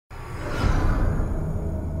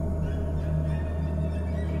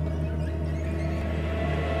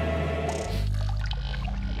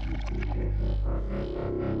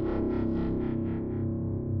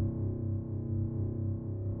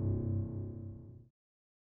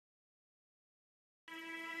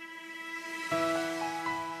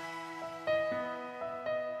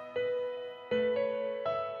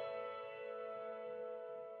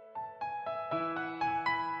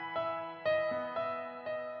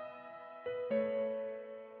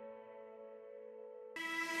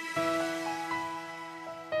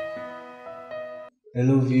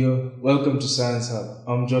Hello viewer, welcome to Science Hub.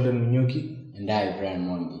 I'm Jordan Munyoki. And I, Brian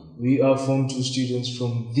Mondi. We are Form 2 students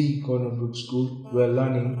from the Brook School where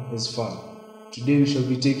learning is fun. Today we shall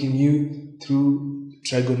be taking you through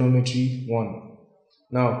Trigonometry 1.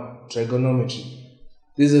 Now, trigonometry.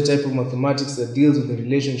 This is a type of mathematics that deals with the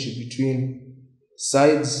relationship between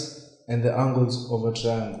sides and the angles of a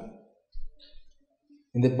triangle.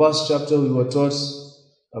 In the past chapter we were taught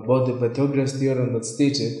about the Pythagoras theorem that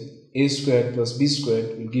stated a squared plus b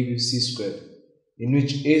squared will give you c squared, in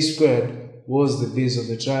which a squared was the base of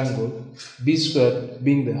the triangle, b squared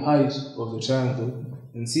being the height of the triangle,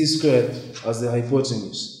 and c squared as the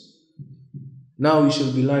hypotenuse. Now we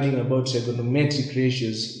shall be learning about trigonometric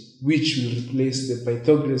ratios which will replace the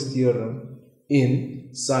Pythagoras theorem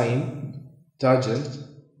in sine, tangent,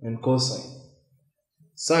 and cosine.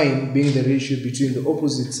 Sine being the ratio between the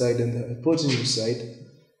opposite side and the hypotenuse side,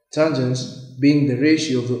 tangent being the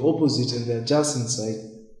ratio of the opposite and the adjacent side,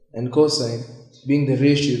 and cosine being the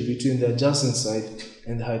ratio between the adjacent side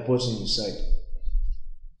and the hypotenuse side.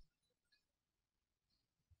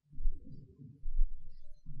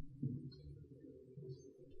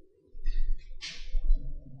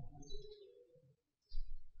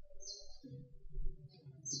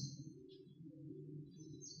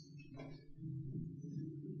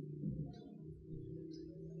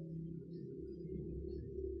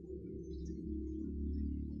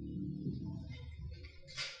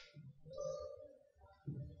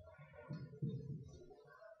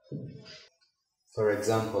 For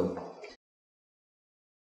example,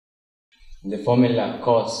 the formula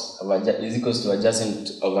cos is equals to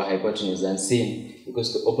adjacent over hypotenuse, and sin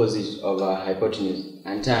equals to opposite over hypotenuse,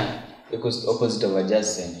 and tan equals to opposite over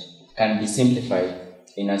adjacent can be simplified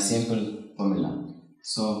in a simple formula.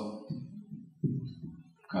 So,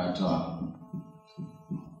 katoa,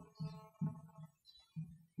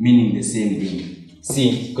 meaning the same thing.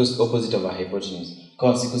 Sin equals to opposite over hypotenuse,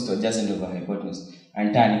 cos equals to adjacent over hypotenuse,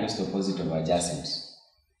 and tan equals to opposite over adjacent.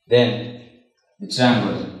 Then the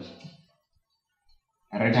triangle,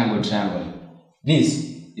 a right angle triangle. This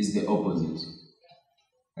is the opposite,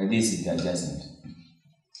 and this is the adjacent,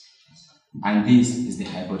 and this is the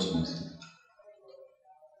hypotenuse.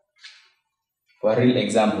 For a real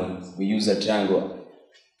example, we use a triangle.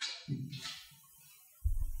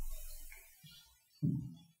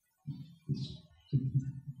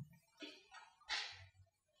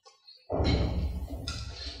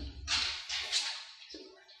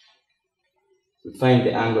 We find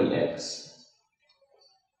the angle x.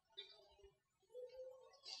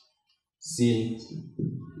 See,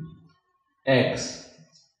 x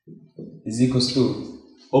is equals to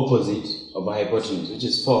opposite over hypotenuse, which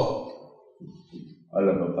is 4 all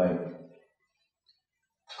over 5.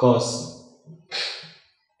 Cos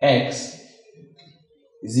x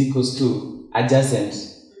is equals to adjacent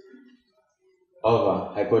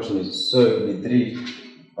over hypotenuse, so it will be 3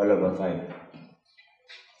 all over 5.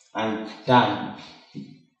 And tan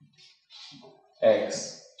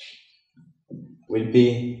x will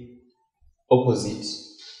be opposite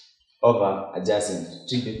over adjacent,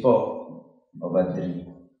 which will be 4 over 3.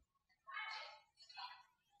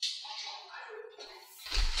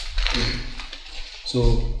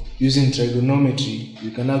 So, using trigonometry,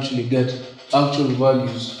 you can actually get actual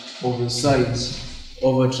values of the sides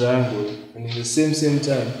of a triangle, and in the same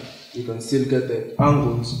time, you can still get the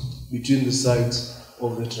angles between the sides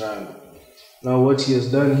of the triangle. Now what he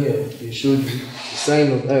has done here, he showed you the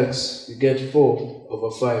sine of x, you get 4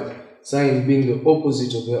 over 5. Sine being the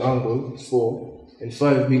opposite of the angle, 4, and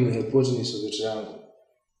 5 being the hypotenuse of the triangle.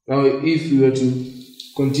 Now if we were to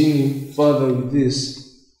continue further with this,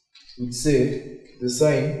 we'd say the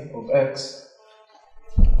sine of x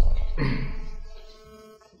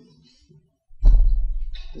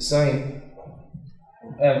the sine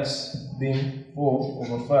of x being 4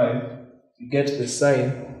 over 5, you get the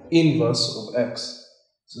sine inverse of x.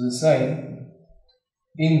 So the sine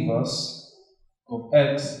inverse of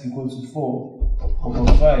x equals to 4 over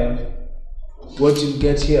 5. What you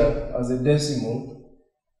get here as a decimal,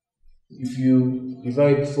 if you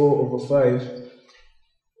divide 4 over 5,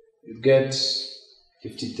 you get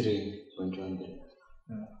 53.100.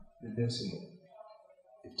 The decimal.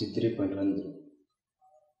 53.100.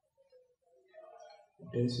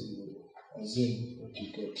 Decimal, as in what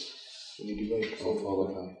you get when you divide 4 over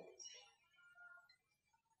 5.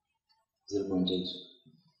 0.8.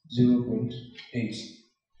 0.8.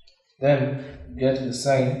 Then get the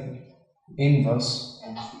sine inverse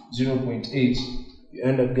of 0.8. You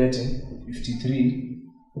end up getting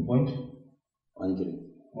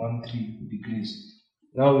 53.13 degrees.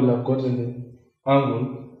 Now we'll have gotten the angle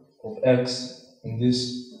of x in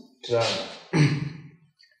this triangle.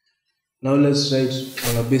 Now let's write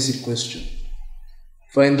on a basic question.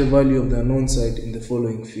 Find the value of the unknown side in the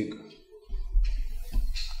following figure.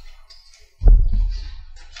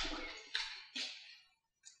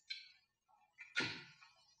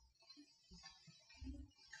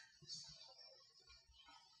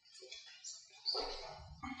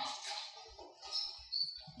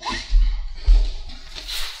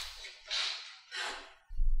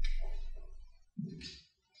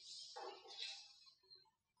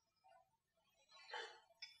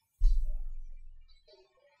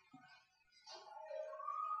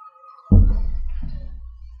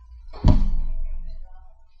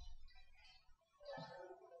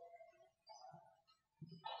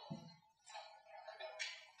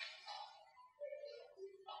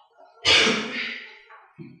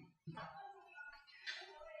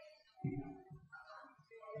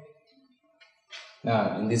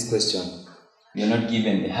 Now, in this question, we are not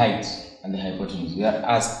given the height and the hypotenuse. We are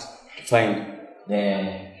asked to find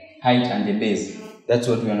the height and the base. That's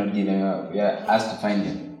what we are not given. We are asked to find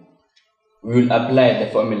them. We will apply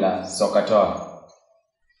the formula SOHCAHTOA,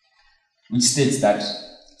 which states that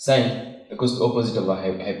sine equals to opposite of a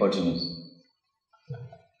hypotenuse.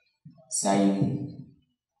 Sine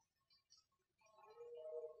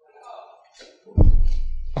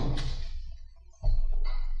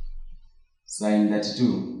Sine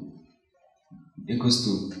 32 equals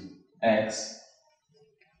to x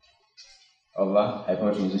over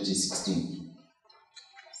hypotenuse, which is 16.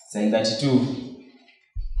 Sine 32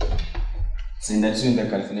 in the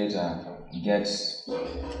calculator, you get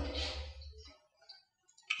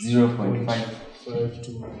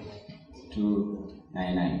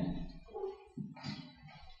 0.5299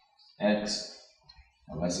 x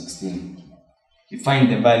over 16. You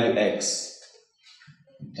find the value x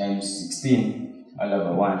times 16 all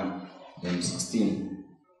over 1 times 16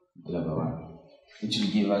 all over 1, which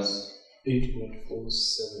will give us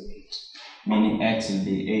 8.478. Meaning x will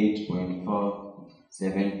be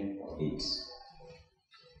 8.478.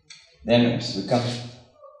 Then we come.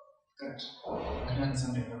 Correct. I can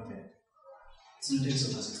understand it from there. It's not x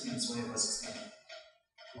over 16, it's y over 16.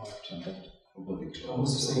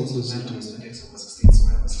 Opposite x over 16, it's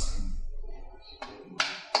y over 16.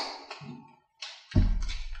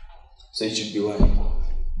 So it should be y.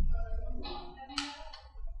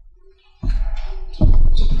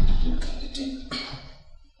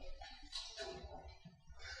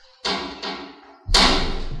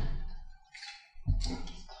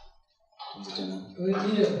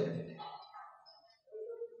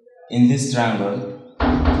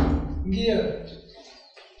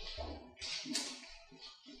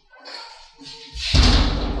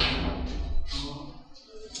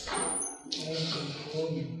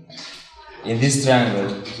 In this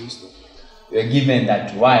triangle, we are given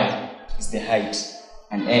that y is the height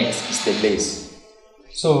and x is the base.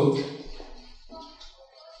 So,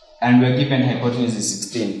 and we are given hypotenuse is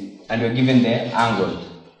 16, and we are given the angle.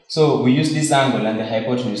 So we use this angle and the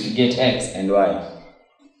hypotenuse to get x and y.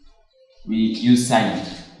 We use sine.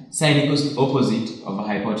 Sine equals to opposite of a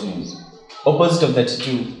hypotenuse. Opposite of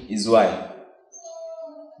 32 is y.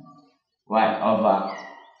 Y over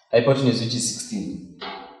hypotenuse, which is 16.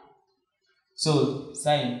 So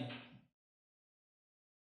sine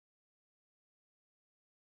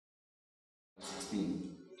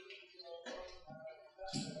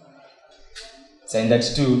Sine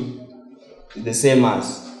 32 is the same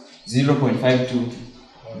as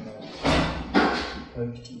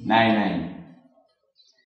 0.5299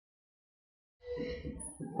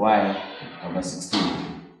 y over 16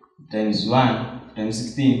 times 1 times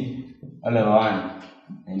 16 all over 1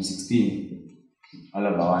 times 16 all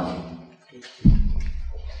over 1.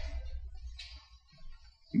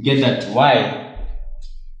 You get that y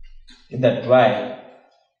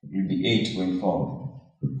will be 8.4.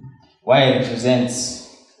 Y represents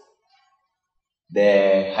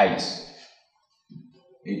the height,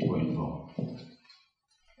 8.4.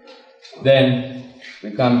 Then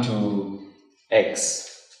we come to x.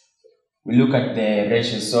 We look at the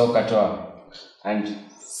ratio SOHCAHTOA, and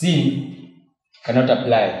sin cannot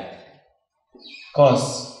apply. Cos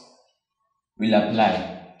will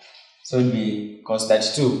apply. So it will be cos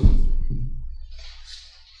 32.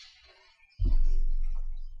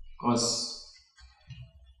 Cos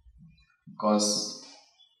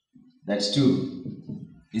 32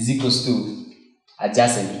 is equals to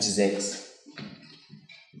adjacent, which is x,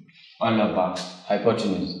 all over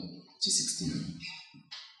hypotenuse, which is 16.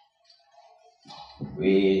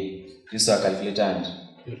 We use our calculator and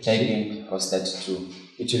type in cos 32,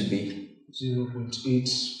 which will be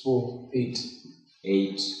 0.848.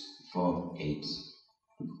 848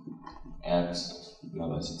 x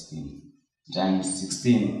over 16. times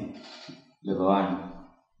 16 all over 1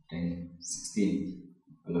 times 16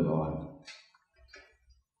 all over 1.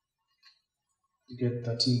 You get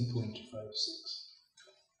 13.56.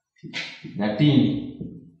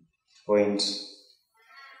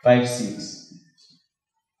 13.56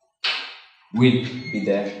 will be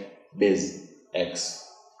the base x,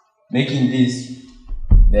 making this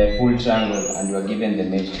the full triangle, and we are given the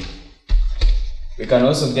measure. We can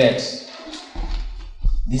also get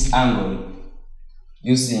this angle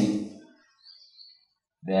using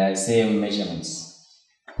the same measurements.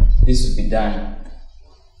 This will be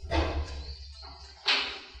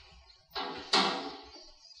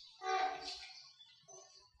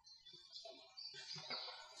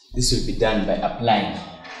done by applying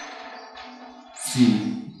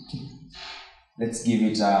sin. Let's give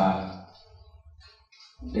it a,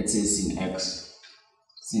 let's say sin x.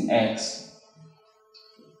 Sin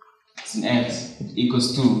x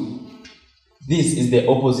equals to, this is the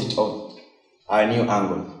opposite of our new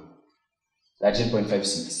angle,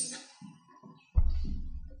 13.56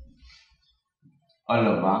 all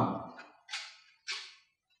over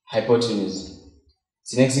hypotenuse.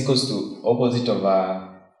 Sin x equals to opposite of our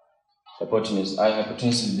hypotenuse. Our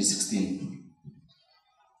hypotenuse will be 16.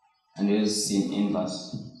 And we use sin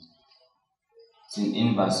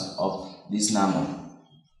inverse of this number,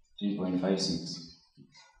 3.56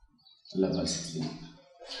 all over 16,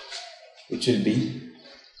 which will be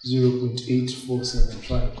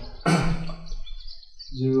 0.8475.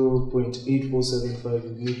 0.8475,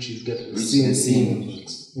 in which you get the sin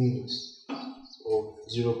inverse of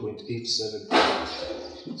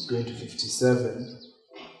 0.875. It's going to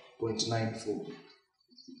 57.94.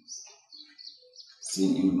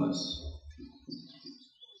 Sin inverse,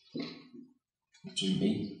 which will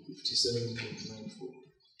be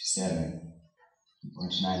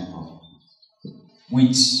 57.94,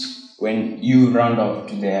 which, when you round off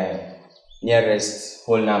to the nearest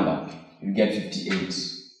whole number, you get 58.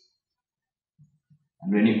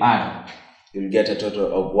 And when you add, you'll get a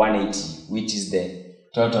total of 180, which is the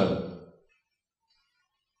total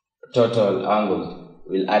angle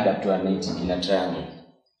will add up to 180 in a triangle.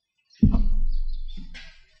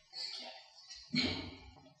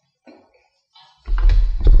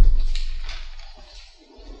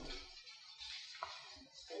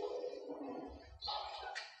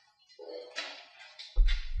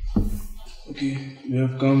 Okay, we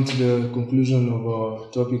have come to the conclusion of our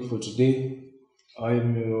topic for today. I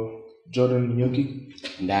am your Jordan Nyoki.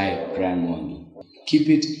 And I, Brian Mwangi. Keep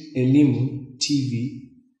it Elimu TV,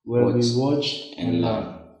 where we watch and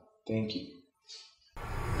learn. Thank you.